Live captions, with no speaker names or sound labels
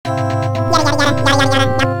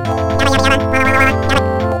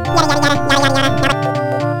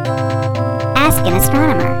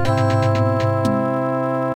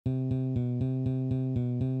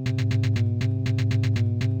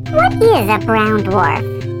brown dwarf?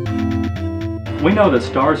 We know that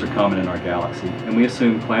stars are common in our galaxy, and we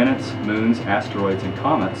assume planets, moons, asteroids, and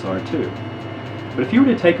comets are too. But if you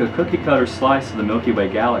were to take a cookie-cutter slice of the Milky Way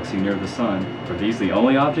galaxy near the Sun, are these the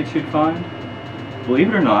only objects you'd find? Believe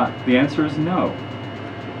it or not, the answer is no.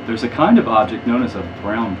 There's a kind of object known as a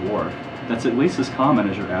brown dwarf that's at least as common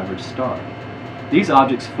as your average star. These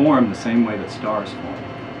objects form the same way that stars form,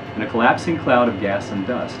 in a collapsing cloud of gas and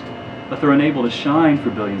dust, but they're unable to shine for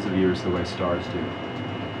billions of years the way stars do.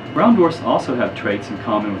 Brown dwarfs also have traits in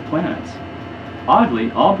common with planets.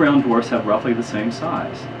 Oddly, all brown dwarfs have roughly the same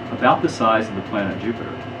size, about the size of the planet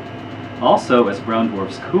Jupiter. Also, as brown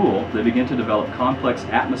dwarfs cool, they begin to develop complex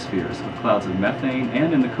atmospheres with clouds of methane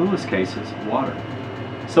and, in the coolest cases, water.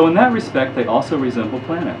 So in that respect, they also resemble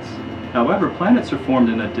planets. However, planets are formed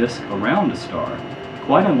in a disk around a star,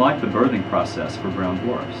 quite unlike the birthing process for brown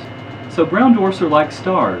dwarfs. So brown dwarfs are like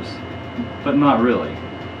stars, but not really.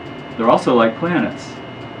 They're also like planets,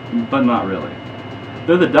 but not really.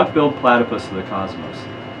 They're the duck-billed platypus of the cosmos.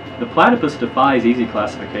 The platypus defies easy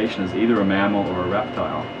classification as either a mammal or a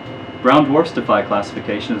reptile. Brown dwarfs defy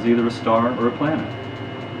classification as either a star or a planet.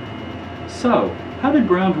 So, how did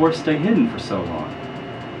brown dwarfs stay hidden for so long?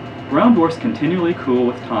 Brown dwarfs continually cool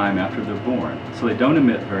with time after they're born, so they don't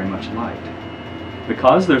emit very much light.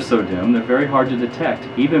 Because they're so dim, they're very hard to detect,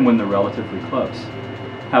 even when they're relatively close.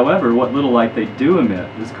 However, what little light they do emit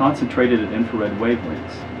is concentrated at infrared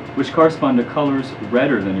wavelengths, which correspond to colors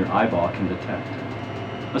redder than your eyeball can detect.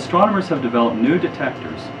 Astronomers have developed new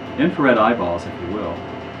detectors, infrared eyeballs if you will,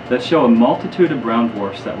 that show a multitude of brown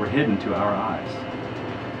dwarfs that were hidden to our eyes.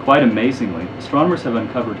 Quite amazingly, astronomers have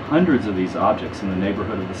uncovered hundreds of these objects in the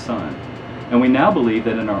neighborhood of the Sun, and we now believe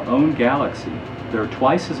that in our own galaxy, there are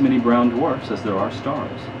twice as many brown dwarfs as there are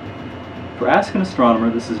stars. For Ask an Astronomer,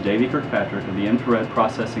 this is Davey Kirkpatrick of the Infrared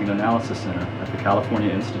Processing and Analysis Center at the California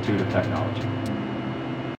Institute of Technology.